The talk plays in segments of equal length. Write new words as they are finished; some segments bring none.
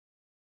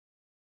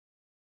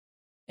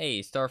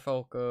Hey,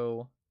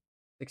 Starfalco64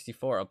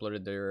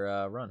 uploaded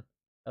their run.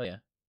 Hell yeah.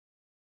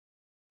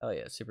 Hell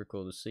yeah, super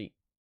cool to see.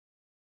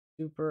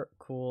 Super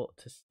cool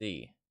to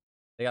see.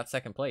 They got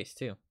second place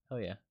too. Hell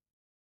yeah.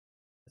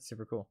 That's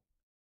super cool.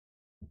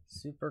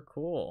 Super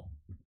cool.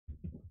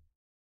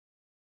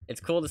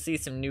 It's cool to see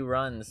some new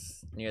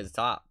runs near the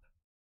top.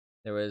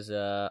 There was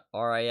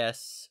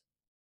RIS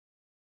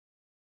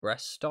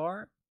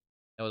Restar.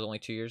 That was only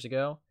 2 years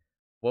ago.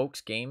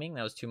 Wokes Gaming,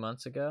 that was 2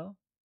 months ago.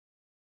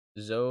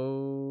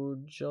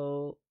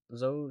 Zojalix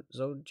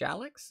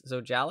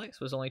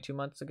was only 2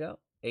 months ago.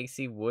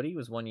 AC Woody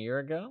was 1 year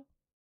ago.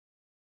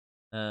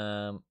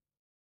 Me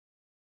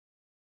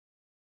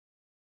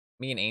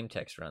and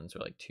Aimtex runs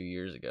were like 2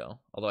 years ago.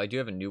 Although I do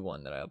have a new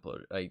one that I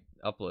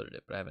uploaded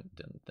it, but I haven't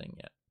done the thing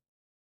yet.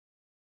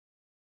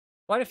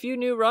 Quite a few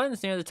new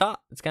runs near the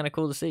top. It's kind of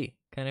cool to see.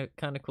 Kind of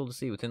cool to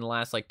see within the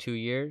last like 2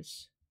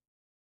 years.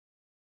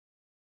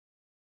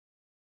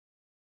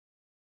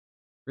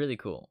 Really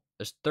cool.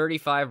 There's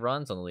 35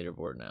 runs on the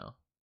leaderboard now.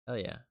 Hell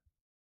yeah.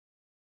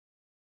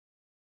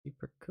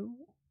 Super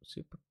cool.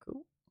 Super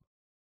cool.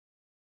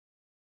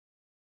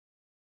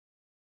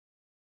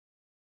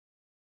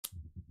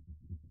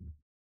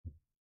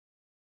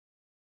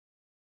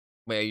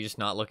 Wait, are you just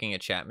not looking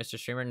at chat, Mr.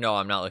 Streamer? No,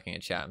 I'm not looking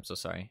at chat. I'm so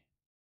sorry.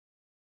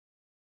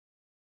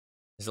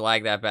 Is the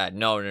lag that bad?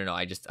 No.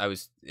 I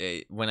was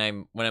when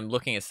I'm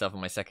looking at stuff on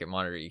my second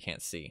monitor, you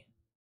can't see.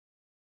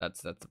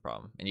 That's the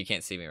problem, and you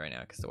can't see me right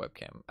now because the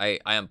webcam. I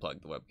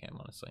unplugged the webcam,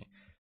 honestly.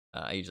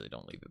 I usually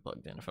don't leave it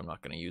plugged in if I'm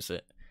not going to use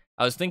it.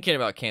 I was thinking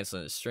about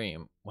canceling the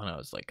stream when I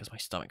was like, because my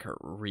stomach hurt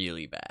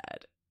really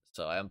bad.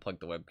 So I unplugged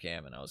the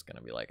webcam and I was going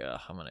to be like,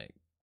 I'm going to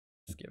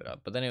just give it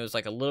up. But then it was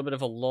like a little bit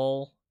of a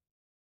lull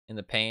in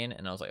the pain.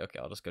 And I was like, okay,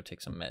 I'll just go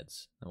take some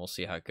meds and we'll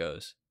see how it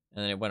goes.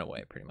 And then it went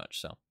away pretty much.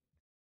 So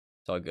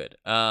it's all good.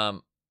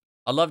 I'd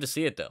love to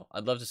see it though.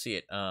 I'd love to see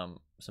it.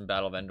 Some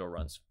Battle of Endor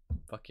runs.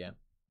 Fuck yeah.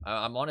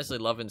 I'm honestly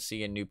loving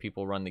seeing new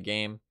people run the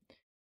game.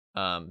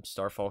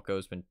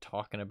 Starfalco's been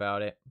talking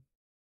about it.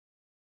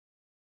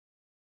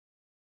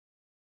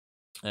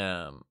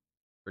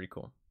 Pretty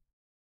cool.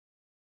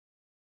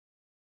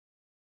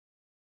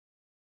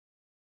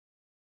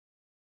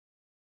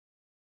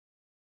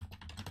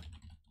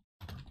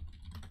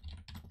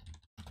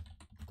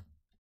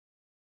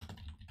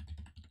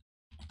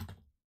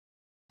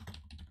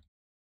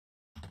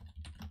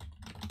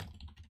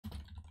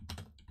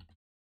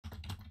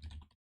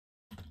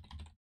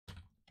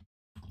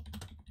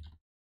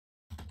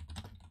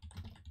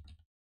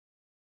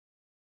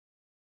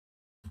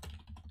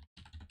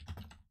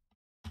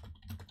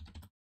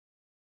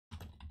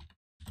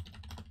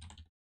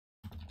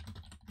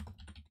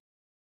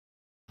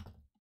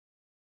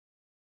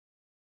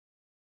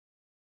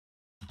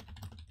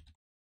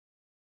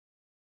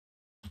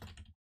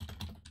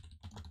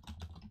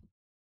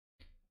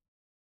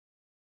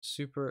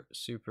 Super,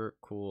 super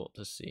cool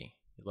to see.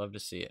 You'd love to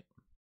see it.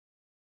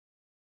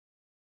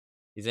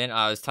 He's in.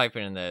 I was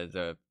typing in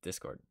the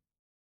Discord.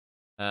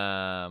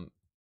 Type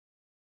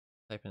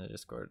in the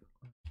Discord.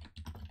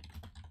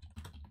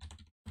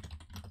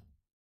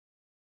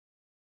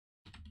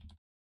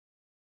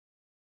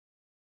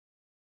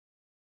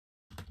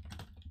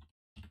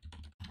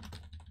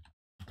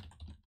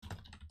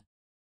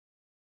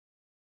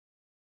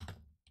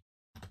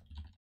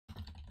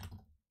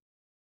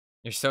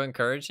 You're so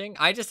encouraging.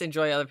 I just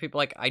enjoy other people.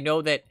 Like, I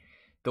know that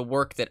the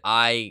work that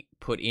I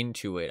put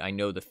into it, I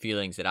know the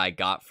feelings that I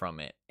got from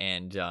it.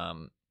 And I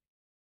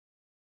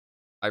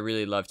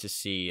really love to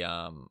see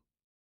I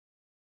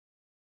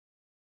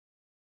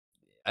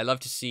love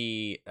to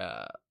see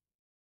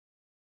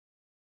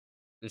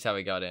this is how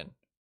we got in.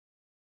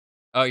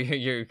 Oh,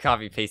 you're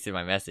copy pasted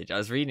my message. I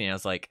was reading, I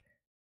was like,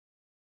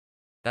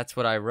 that's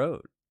what I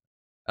wrote.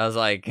 I was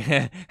like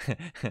I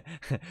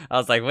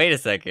was like, wait a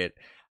second.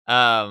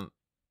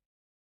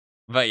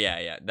 But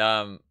yeah.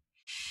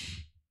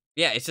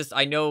 Yeah, it's just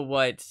I know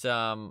what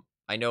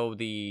I know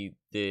the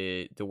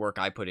work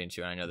I put into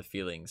it, and I know the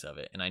feelings of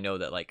it, and I know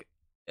that, like,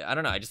 I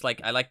don't know, I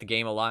like the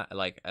game a lot. I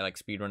like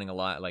speedrunning a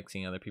lot. I like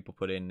seeing other people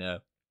put in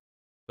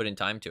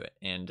time to it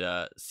and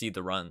see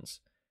the runs.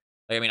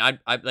 Like, I mean, I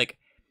like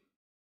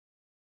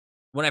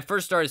when I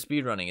first started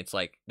speedrunning, it's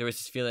like there was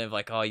this feeling of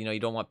like, oh, you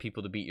don't want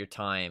people to beat your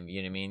time,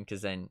 you know what I mean?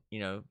 Because then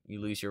you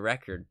lose your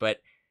record.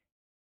 But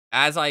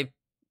as I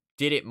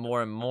did it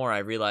more and more, I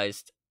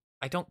realized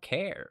I don't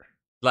care.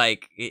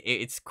 Like,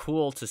 it's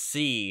cool to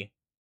see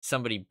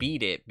somebody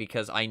beat it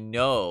because I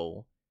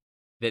know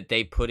that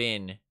they put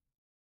in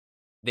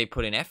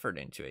effort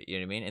into it, you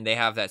know what I mean? And they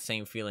have that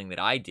same feeling that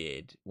I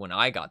did when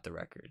I got the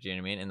record, you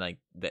know what I mean? And like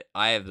that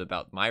I have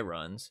about my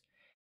runs.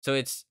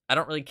 So I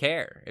don't really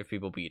care if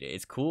people beat it.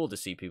 It's cool to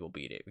see people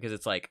beat it because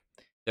it's like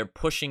they're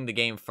pushing the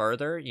game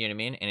further, you know what I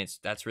mean? And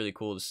that's really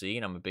cool to see,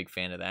 and I'm a big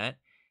fan of that.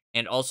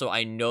 And also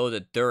I know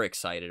that they're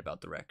excited about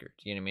the record,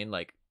 you know what I mean?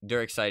 Like,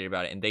 they're excited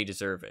about it and they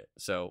deserve it.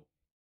 So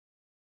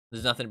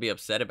there's nothing to be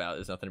upset about.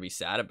 There's nothing to be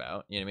sad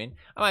about. You know what I mean?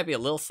 I might be a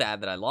little sad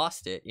that I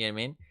lost it. You know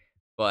what I mean?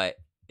 But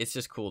it's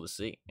just cool to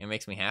see. It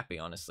makes me happy,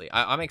 honestly.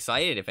 I'm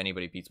excited if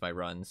anybody beats my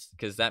runs,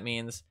 because that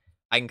means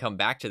I can come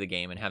back to the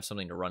game and have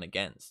something to run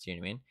against. You know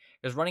what I mean?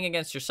 Because running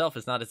against yourself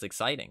is not as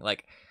exciting.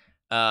 Like,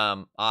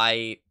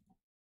 I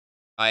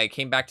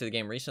came back to the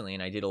game recently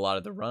and I did a lot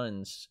of the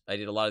runs. I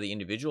did a lot of the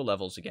individual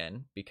levels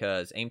again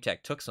because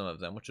AimTech took some of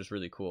them, which was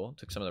really cool.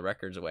 Took some of the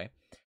records away.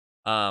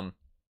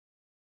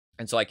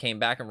 And so I came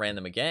back and ran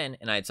them again,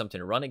 and I had something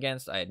to run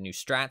against. I had new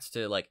strats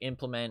to like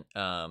implement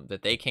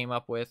that they came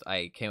up with.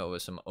 I came up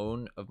with some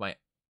of my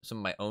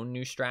own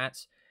new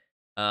strats.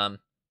 And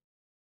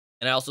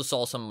I also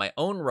saw some of my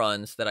own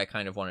runs that I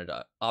kind of wanted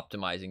to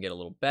optimize and get a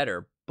little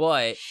better.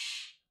 But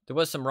there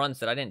was some runs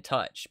that I didn't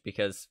touch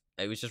because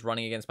I was just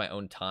running against my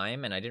own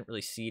time, and I didn't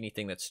really see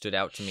anything that stood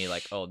out to me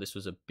like, oh, this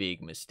was a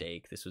big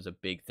mistake. This was a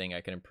big thing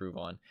I could improve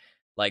on.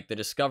 Like the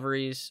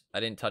discoveries, I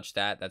didn't touch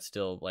that. That's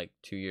still like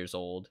 2 years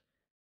old.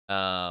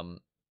 Battle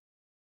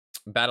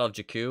of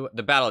Jakku.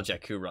 The Battle of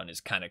Jakku run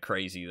is kind of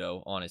crazy,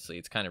 though, honestly.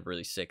 It's kind of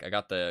really sick. I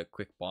got the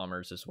quick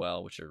bombers as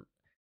well, which are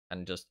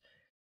kind of just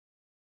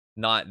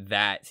not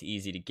that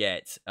easy to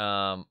get.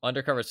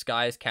 Undercover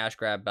Skies, Cash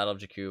Grab, Battle of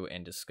Jakku,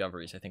 and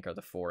Discoveries, I think, are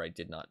the 4 I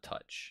did not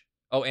touch.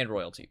 Oh, and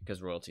Royalty,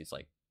 because Royalty is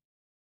like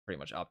pretty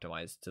much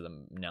optimized to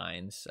the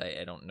 9s.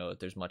 I don't know if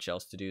there's much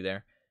else to do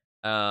there.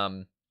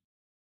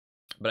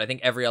 But I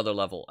think every other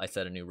level I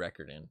set a new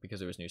record in because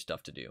there was new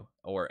stuff to do,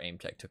 or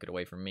AimTech took it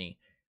away from me.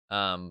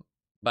 But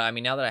I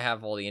mean, now that I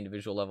have all the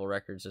individual level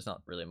records, there's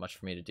not really much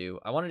for me to do.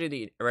 I want to do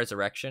the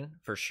Resurrection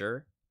for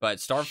sure,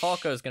 but Star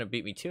Falco is going to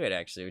beat me to it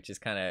actually, which is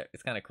kind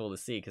of cool to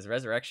see because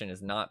Resurrection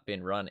has not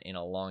been run in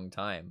a long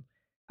time.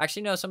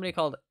 Actually, no, somebody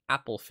called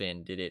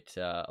Applefin did it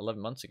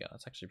 11 months ago.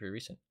 That's actually pretty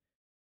recent.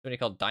 Somebody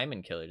called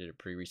Diamond Killer did it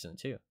pretty recent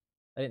too.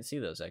 I didn't see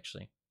those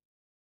actually.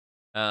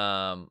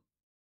 Those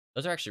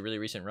are actually really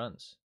recent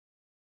runs.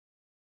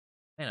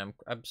 Man,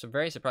 I'm so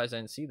very surprised I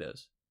didn't see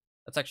those.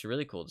 That's actually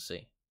really cool to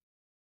see.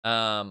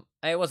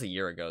 It was a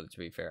year ago, to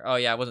be fair. Oh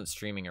yeah, I wasn't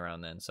streaming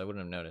around then, so I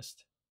wouldn't have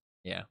noticed.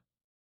 Yeah,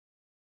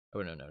 I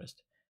wouldn't have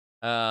noticed.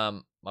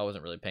 I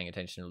wasn't really paying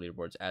attention to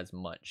leaderboards as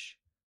much.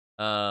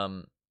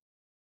 Oh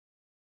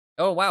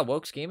wow,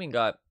 Wokes Gaming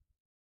got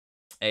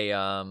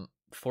a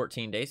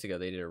 14 days ago.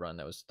 They did a run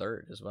that was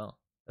 3rd as well.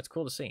 That's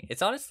cool to see.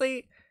 It's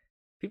honestly,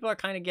 people are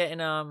kind of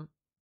getting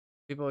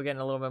people are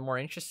getting a little bit more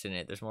interested in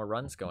it. There's more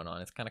runs going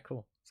on. It's kind of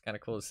cool. It's kind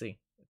of cool to see.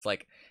 It's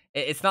like,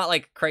 it's not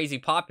like crazy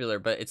popular,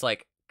 but it's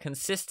like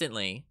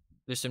consistently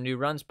there's some new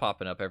runs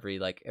popping up every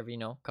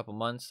couple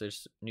months.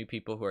 There's new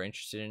people who are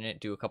interested in it,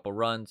 do a couple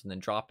runs and then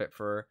drop it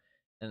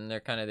and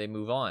they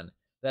move on.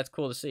 That's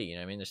cool to see. You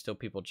know what I mean? There's still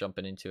people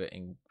jumping into it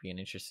and being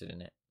interested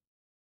in it.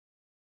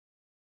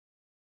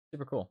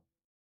 Super cool.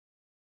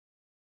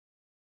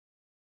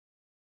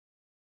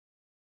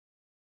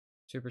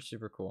 Super,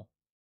 super cool.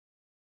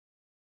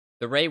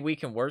 The Ray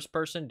Weak and Worst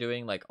person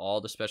doing like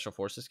all the special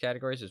forces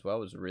categories as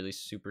well was really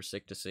super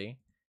sick to see.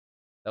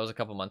 That was a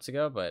couple months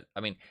ago, but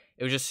I mean,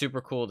 it was just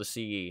super cool to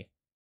see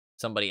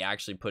somebody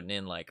actually putting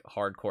in like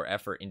hardcore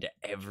effort into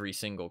every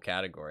single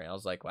category. I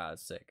was like, wow,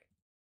 that's sick.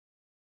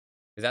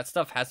 Because that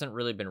stuff hasn't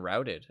really been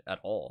routed at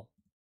all.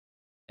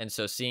 And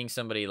so seeing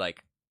somebody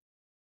like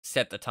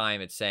set the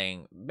time, it's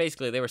saying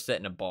basically they were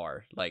setting a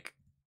bar. Like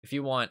if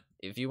you want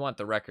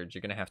the records,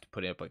 you're gonna have to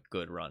put up a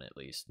good run at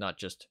least, not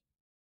just,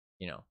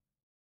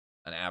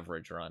 an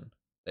average run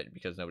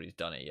because nobody's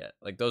done it yet.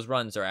 Like those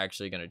runs are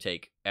actually gonna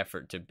take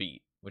effort to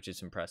beat, which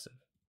is impressive.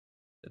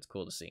 It's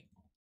cool to see.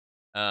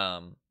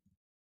 Cool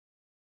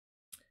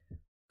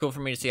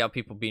for me to see how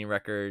people beating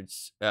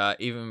records.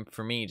 Even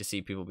for me to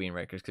see people beating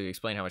records because you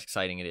explain how much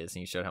exciting it is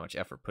and you showed how much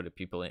effort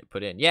people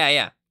put in.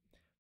 Yeah.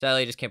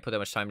 Sadly, I just can't put that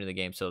much time into the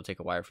game, so it'll take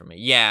a while from me.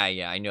 Yeah.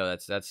 I know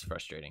that's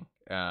frustrating.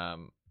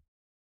 I'm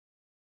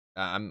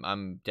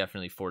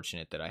definitely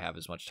fortunate that I have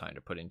as much time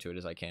to put into it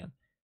as I can.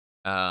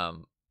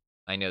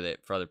 I know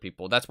that for other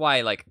people, that's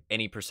why like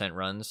any percent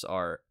runs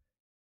are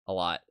a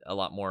lot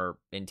more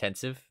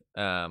intensive.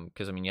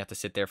 Because I mean, you have to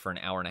sit there for an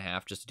hour and a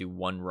half just to do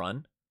one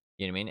run.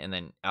 You know what I mean? And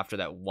then after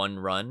that one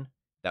run,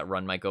 that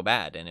run might go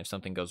bad, and if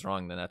something goes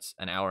wrong, then that's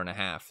an hour and a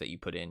half that you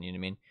put in. You know what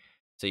I mean?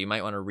 So you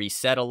might want to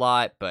reset a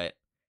lot, but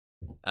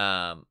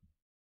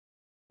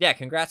yeah,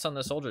 congrats on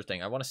the soldier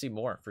thing. I want to see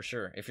more for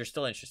sure. If you're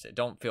still interested,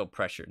 don't feel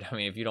pressured. I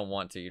mean, if you don't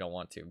want to, you don't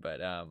want to.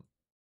 But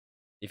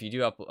if you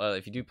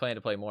do plan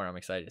to play more, I'm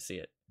excited to see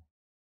it.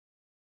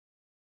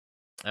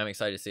 I'm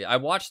excited to see it. I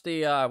watched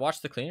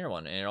the cleaner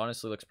one, and it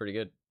honestly looks pretty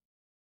good.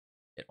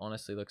 It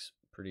honestly looks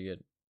pretty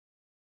good.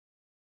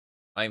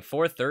 I mean,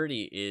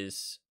 430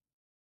 is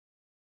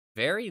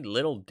very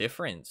little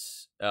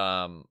difference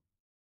to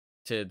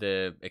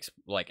the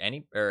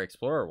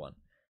Explorer one.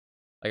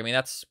 Like, I mean,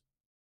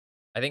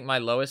 I think my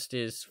lowest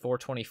is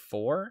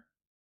 424.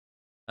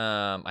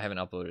 I haven't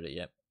uploaded it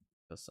yet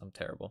because I'm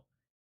terrible.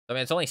 I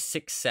mean, it's only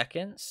 6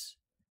 seconds,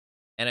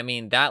 and I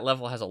mean that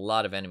level has a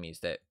lot of enemies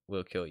that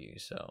will kill you.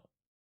 So,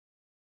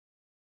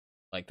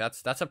 like,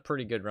 that's a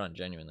pretty good run,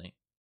 genuinely.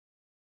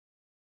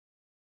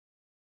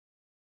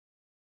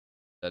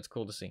 That's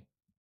cool to see.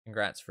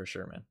 Congrats for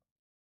sure, man.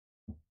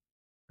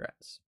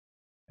 Congrats.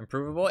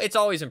 Improvable? It's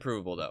always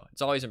improvable, though.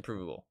 It's always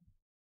improvable.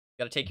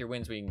 You gotta take your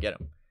wins when you can get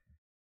them.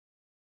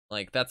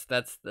 Like, that's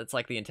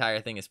like the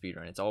entire thing of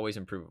speedrun. It's always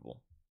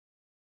improvable.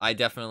 I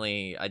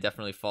definitely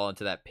fall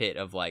into that pit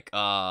of like,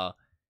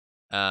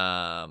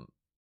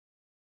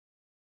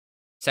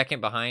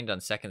 second behind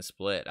on second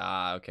split.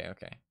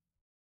 Okay.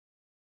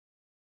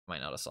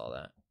 Might not have saw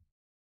that.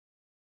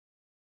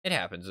 It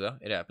happens, though.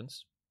 It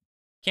happens.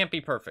 Can't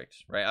be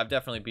perfect, right? I've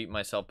definitely beat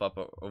myself up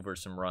over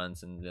some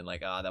runs and been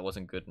like, that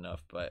wasn't good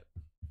enough, but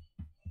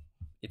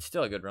it's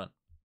still a good run.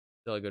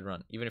 Still a good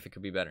run, even if it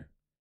could be better.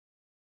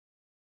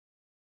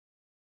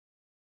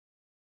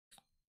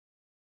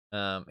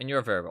 And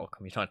you're very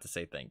welcome. You don't have to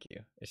say thank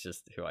you. It's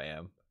just who I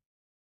am.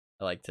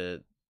 I like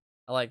to,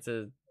 I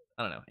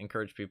don't know,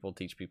 encourage people,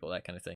 teach people, that kind of thing.